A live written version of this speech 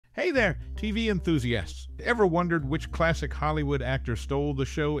Hey there, TV enthusiasts! Ever wondered which classic Hollywood actor stole the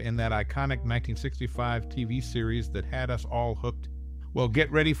show in that iconic 1965 TV series that had us all hooked? Well,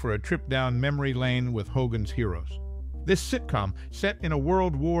 get ready for a trip down memory lane with Hogan's Heroes. This sitcom, set in a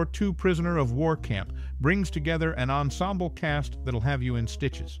World War II prisoner of war camp, brings together an ensemble cast that'll have you in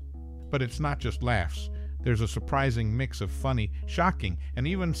stitches. But it's not just laughs. There's a surprising mix of funny, shocking, and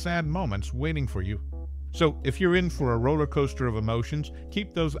even sad moments waiting for you. So, if you're in for a roller coaster of emotions,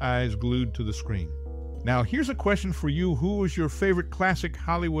 keep those eyes glued to the screen. Now, here's a question for you. Who was your favorite classic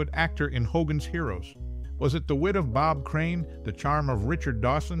Hollywood actor in Hogan's Heroes? Was it the wit of Bob Crane, the charm of Richard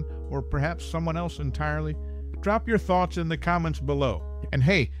Dawson, or perhaps someone else entirely? Drop your thoughts in the comments below. And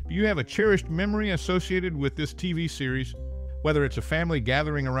hey, do you have a cherished memory associated with this TV series? Whether it's a family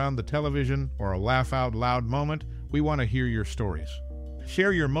gathering around the television or a laugh-out-loud moment, we want to hear your stories.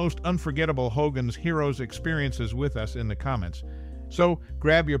 Share your most unforgettable Hogan's Heroes experiences with us in the comments. So,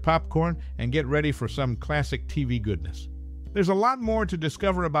 grab your popcorn and get ready for some classic TV goodness. There's a lot more to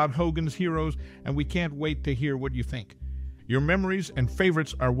discover about Hogan's Heroes, and we can't wait to hear what you think. Your memories and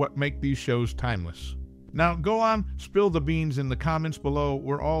favorites are what make these shows timeless. Now, go on, spill the beans in the comments below.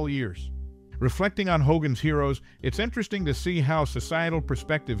 We're all ears. Reflecting on Hogan's Heroes, it's interesting to see how societal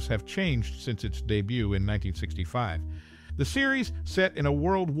perspectives have changed since its debut in 1965. The series, set in a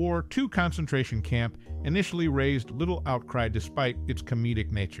World War II concentration camp, initially raised little outcry despite its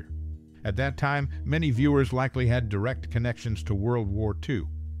comedic nature. At that time, many viewers likely had direct connections to World War II,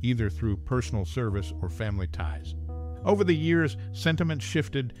 either through personal service or family ties. Over the years, sentiment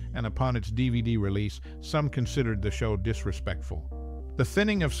shifted, and upon its DVD release, some considered the show disrespectful. The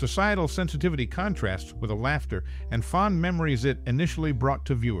thinning of societal sensitivity contrasts with the laughter and fond memories it initially brought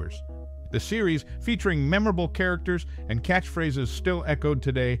to viewers. The series, featuring memorable characters and catchphrases still echoed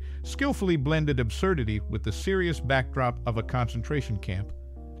today, skillfully blended absurdity with the serious backdrop of a concentration camp.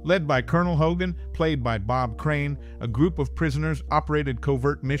 Led by Colonel Hogan, played by Bob Crane, a group of prisoners operated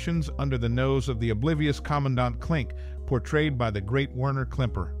covert missions under the nose of the oblivious Commandant Klink, portrayed by the great Werner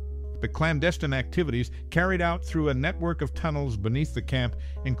Klemperer. The clandestine activities, carried out through a network of tunnels beneath the camp,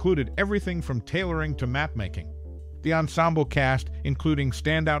 included everything from tailoring to map-making. The ensemble cast, including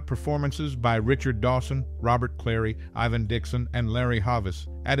standout performances by Richard Dawson, Robert Clary, Ivan Dixon, and Larry Hovis,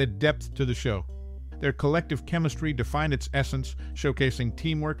 added depth to the show. Their collective chemistry defined its essence, showcasing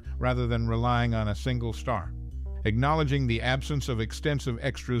teamwork rather than relying on a single star. Acknowledging the absence of extensive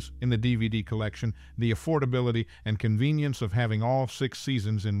extras in the DVD collection, the affordability and convenience of having all 6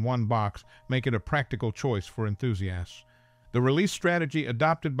 seasons in one box make it a practical choice for enthusiasts. The release strategy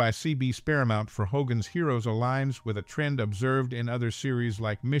adopted by CB's Paramount for Hogan's Heroes aligns with a trend observed in other series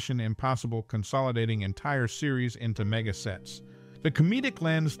like Mission Impossible, consolidating entire series into mega sets. The comedic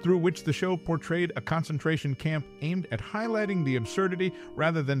lens through which the show portrayed a concentration camp aimed at highlighting the absurdity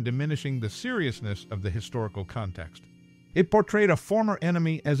rather than diminishing the seriousness of the historical context. It portrayed a former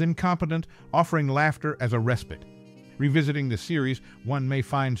enemy as incompetent, offering laughter as a respite. Revisiting the series, one may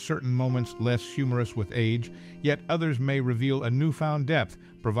find certain moments less humorous with age, yet others may reveal a newfound depth,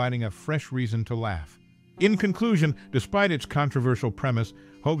 providing a fresh reason to laugh. In conclusion, despite its controversial premise,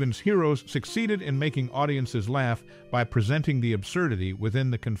 Hogan's Heroes succeeded in making audiences laugh by presenting the absurdity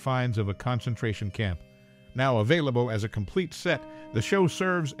within the confines of a concentration camp. Now available as a complete set, the show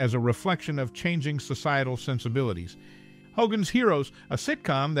serves as a reflection of changing societal sensibilities. Hogan's Heroes, a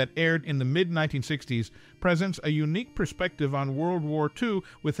sitcom that aired in the mid-1960s, presents a unique perspective on World War II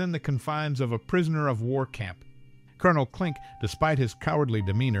within the confines of a prisoner of war camp. Colonel Klink, despite his cowardly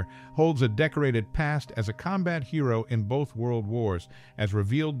demeanor, holds a decorated past as a combat hero in both world wars, as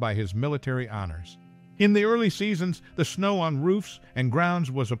revealed by his military honors. In the early seasons, the snow on roofs and grounds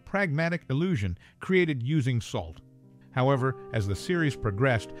was a pragmatic illusion created using salt. However, as the series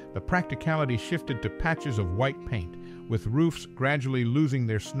progressed, the practicality shifted to patches of white paint, with roofs gradually losing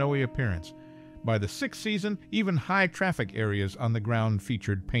their snowy appearance. By the 6th season, even high-traffic areas on the ground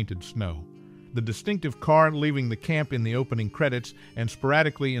featured painted snow. The distinctive car leaving the camp in the opening credits and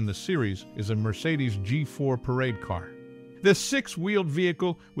sporadically in the series is a Mercedes G4 parade car. This 6-wheeled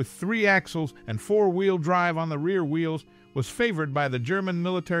vehicle, with 3 axles and 4-wheel drive on the rear wheels, was favored by the German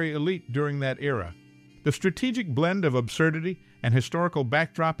military elite during that era. The strategic blend of absurdity and historical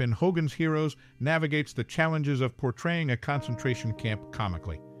backdrop in Hogan's Heroes navigates the challenges of portraying a concentration camp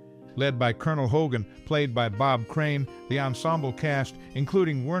comically. Led by Colonel Hogan, played by Bob Crane, the ensemble cast,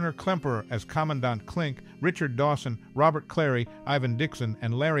 including Werner Klemperer as Commandant Klink, Richard Dawson, Robert Clary, Ivan Dixon,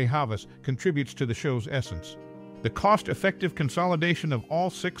 and Larry Hovis, contributes to the show's essence. The cost-effective consolidation of all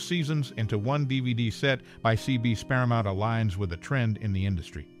 6 seasons into one DVD set by CB's Paramount aligns with a trend in the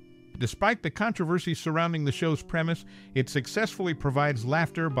industry. Despite the controversy surrounding the show's premise, it successfully provides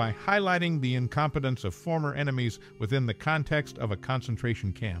laughter by highlighting the incompetence of former enemies within the context of a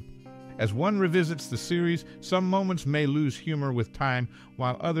concentration camp. As one revisits the series, some moments may lose humor with time,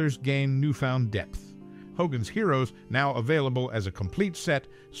 while others gain newfound depth. Hogan's Heroes, now available as a complete set,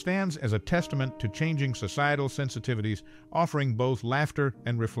 stands as a testament to changing societal sensitivities, offering both laughter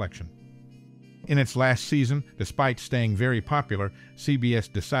and reflection. In its last season, despite staying very popular,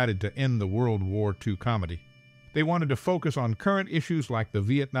 CBS decided to end the World War II comedy. They wanted to focus on current issues like the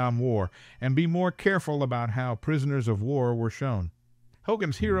Vietnam War and be more careful about how prisoners of war were shown.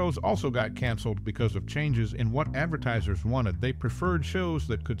 Hogan's Heroes also got canceled because of changes in what advertisers wanted. They preferred shows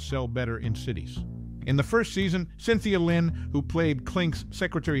that could sell better in cities. In the first season, Cynthia Lynn, who played Klink's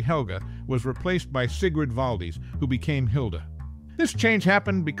secretary Helga, was replaced by Sigrid Valdis, who became Hilda. This change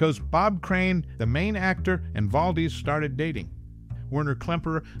happened because Bob Crane, the main actor, and Valdis started dating. Werner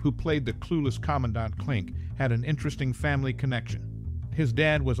Klemperer, who played the clueless Commandant Klink, had an interesting family connection. His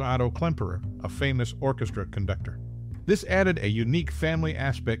dad was Otto Klemperer, a famous orchestra conductor. This added a unique family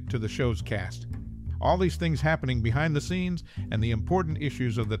aspect to the show's cast. All these things happening behind the scenes and the important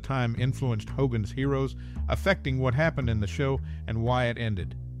issues of the time influenced Hogan's Heroes, affecting what happened in the show and why it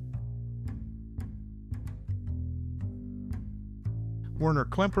ended. Werner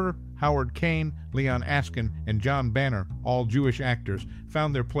Klemperer, Howard Caine, Leon Askin, and John Banner, all Jewish actors,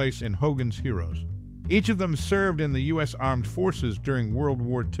 found their place in Hogan's Heroes. Each of them served in the U.S. Armed Forces during World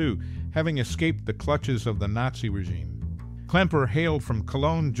War II, having escaped the clutches of the Nazi regime. Klemperer hailed from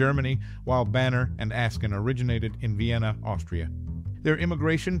Cologne, Germany, while Banner and Askin originated in Vienna, Austria. Their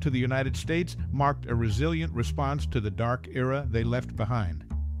immigration to the United States marked a resilient response to the dark era they left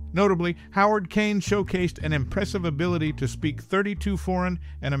behind. Notably, Howard Caine showcased an impressive ability to speak 32 foreign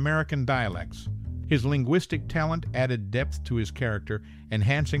and American dialects. His linguistic talent added depth to his character,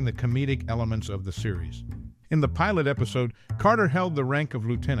 enhancing the comedic elements of the series. In the pilot episode, Carter held the rank of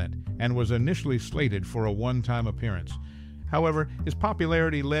lieutenant and was initially slated for a one-time appearance. However, his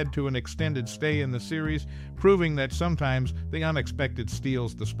popularity led to an extended stay in the series, proving that sometimes the unexpected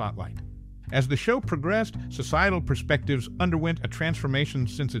steals the spotlight. As the show progressed, societal perspectives underwent a transformation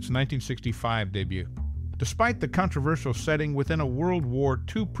since its 1965 debut. Despite the controversial setting within a World War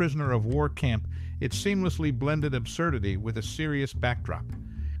II prisoner of war camp, it seamlessly blended absurdity with a serious backdrop.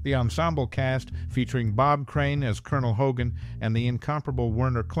 The ensemble cast, featuring Bob Crane as Colonel Hogan and the incomparable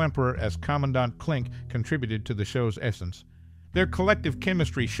Werner Klemperer as Commandant Klink, contributed to the show's essence. Their collective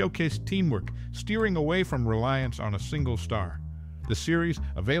chemistry showcased teamwork, steering away from reliance on a single star. The series,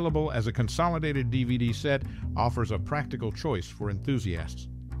 available as a consolidated DVD set, offers a practical choice for enthusiasts.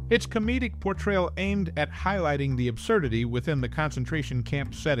 Its comedic portrayal aimed at highlighting the absurdity within the concentration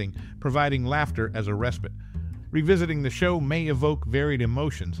camp setting, providing laughter as a respite. Revisiting the show may evoke varied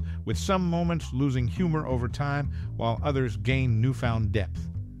emotions, with some moments losing humor over time, while others gain newfound depth.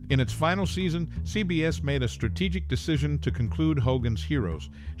 In its final season, CBS made a strategic decision to conclude Hogan's Heroes,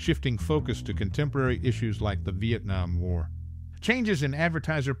 shifting focus to contemporary issues like the Vietnam War. Changes in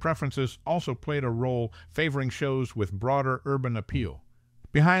advertiser preferences also played a role, favoring shows with broader urban appeal.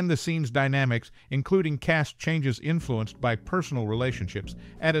 Behind-the-scenes dynamics, including cast changes influenced by personal relationships,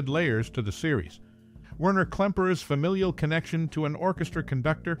 added layers to the series. Werner Klemperer's familial connection to an orchestra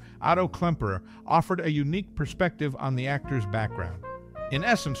conductor, Otto Klemperer, offered a unique perspective on the actor's background. In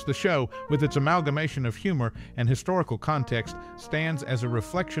essence, the show, with its amalgamation of humor and historical context, stands as a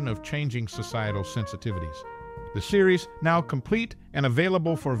reflection of changing societal sensitivities. The series, now complete and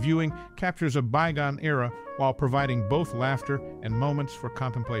available for viewing, captures a bygone era while providing both laughter and moments for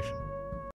contemplation.